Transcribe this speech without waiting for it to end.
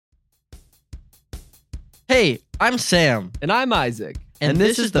Hey, I'm Sam. And I'm Isaac. And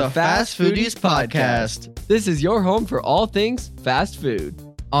this is the Fast Foodies Podcast. This is your home for all things fast food.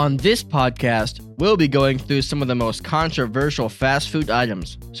 On this podcast, we'll be going through some of the most controversial fast food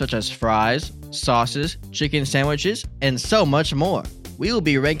items, such as fries, sauces, chicken sandwiches, and so much more. We will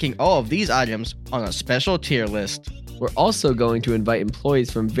be ranking all of these items on a special tier list. We're also going to invite employees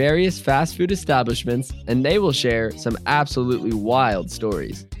from various fast food establishments, and they will share some absolutely wild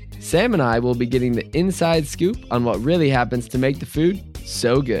stories. Sam and I will be getting the inside scoop on what really happens to make the food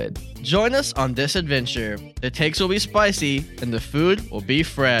so good. Join us on this adventure. The takes will be spicy, and the food will be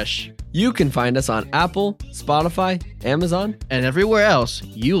fresh. You can find us on Apple, Spotify, Amazon, and everywhere else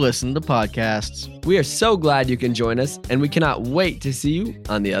you listen to podcasts. We are so glad you can join us, and we cannot wait to see you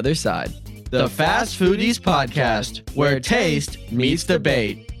on the other side. The Fast Foodies Podcast, where taste meets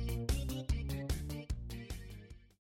debate.